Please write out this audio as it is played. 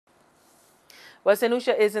Well, St.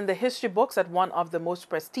 Lucia is in the history books at one of the most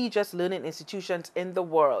prestigious learning institutions in the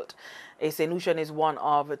world. St. Lucian is one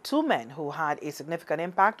of two men who had a significant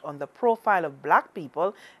impact on the profile of black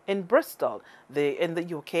people in Bristol, in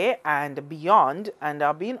the UK and beyond, and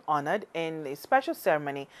are being honored in a special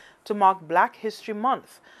ceremony to mark Black History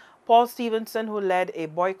Month. Paul Stevenson, who led a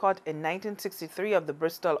boycott in 1963 of the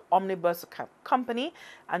Bristol Omnibus Company,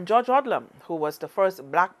 and George Odlum, who was the first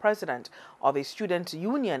black president of a student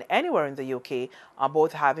union anywhere in the UK, are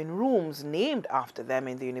both having rooms named after them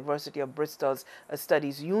in the University of Bristol's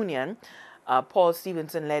Studies Union. Paul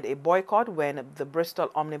Stevenson led a boycott when the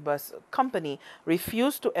Bristol Omnibus Company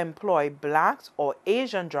refused to employ blacks or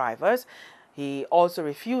Asian drivers. He also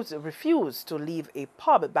refused to leave a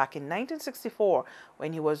pub back in 1964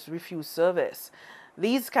 when he was refused service.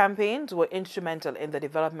 These campaigns were instrumental in the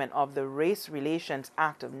development of the Race Relations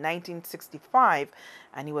Act of 1965,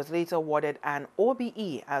 and he was later awarded an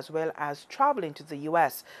OBE as well as traveling to the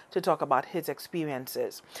US to talk about his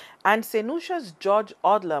experiences. And St. Lucia's George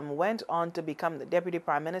Odlum went on to become the Deputy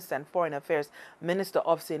Prime Minister and Foreign Affairs Minister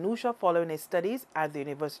of St. Lucia following his studies at the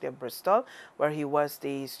University of Bristol, where he was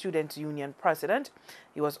the Student Union President.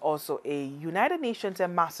 He was also a United Nations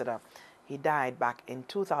Ambassador. He died back in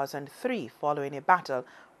 2003 following a battle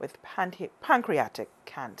with pancreatic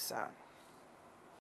cancer.